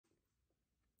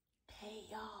Hey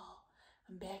y'all,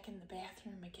 I'm back in the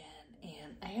bathroom again,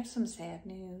 and I have some sad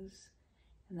news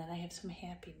and then I have some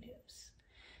happy news.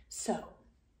 So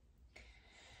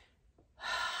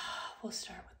we'll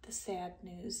start with the sad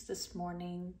news. This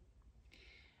morning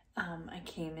I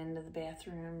came into the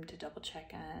bathroom to double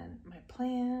check on my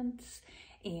plants,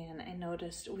 and I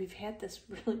noticed we've had this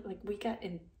really, we got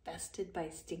infested by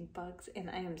stink bugs, and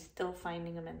I am still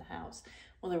finding them in the house.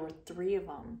 Well, there were 3 of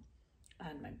them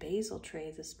on my basil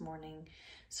tray this morning,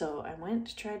 so I went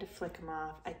to try to flick them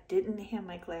off. I didn't have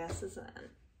my glasses on,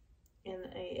 and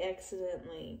I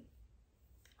accidentally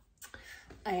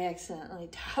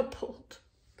toppled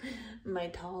my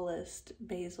tallest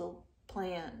basil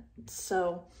plant.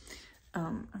 So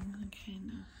I'm gonna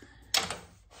kind of,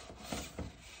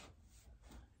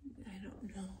 I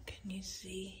don't know, can you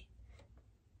see?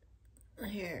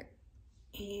 Here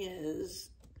he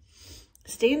is,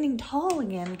 standing tall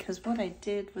again, because what I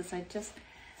did was I just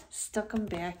stuck him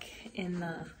back in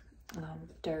the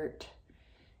dirt,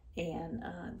 and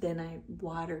then I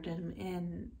watered him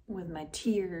in with my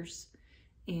tears,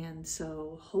 and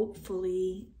so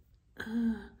hopefully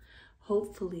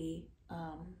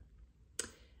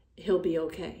he'll be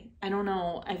okay. I don't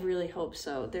know, I really hope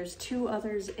so. There's 2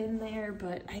 others in there,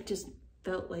 but I just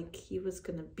felt like he was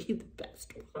gonna be the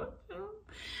best one.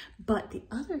 But the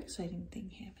other exciting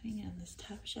thing happening on this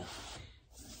top shelf,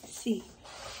 let's see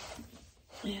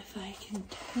if I can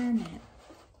turn it,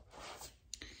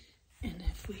 and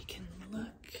if we can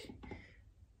look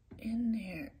in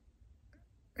there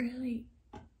really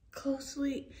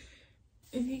closely,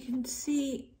 if you can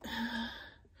see,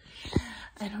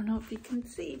 I don't know if you can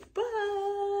see,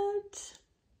 but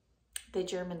they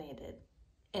germinated,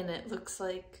 and it looks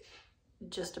like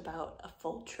just about a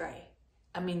full tray.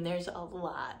 I mean, there's a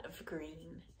lot of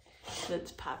green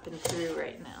that's popping through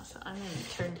right now. So I'm going to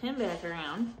turn him back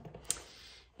around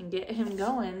and get him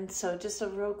going. So just a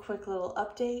real quick little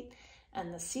update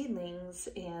on the seedlings.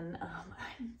 And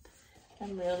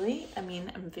I'm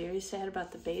very sad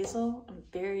about the basil. I'm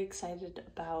very excited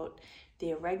about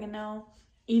the oregano.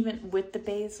 Even with the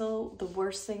basil, the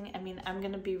worst thing, I'm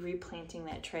going to be replanting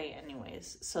that tray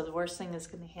anyways. So the worst thing that's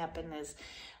going to happen is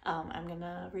I'm going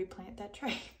to replant that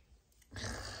tray.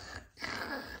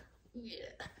 Yeah.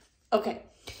 Okay.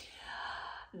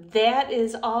 That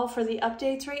is all for the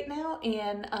updates right now,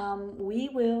 and we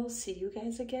will see you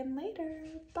guys again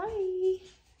later. Bye.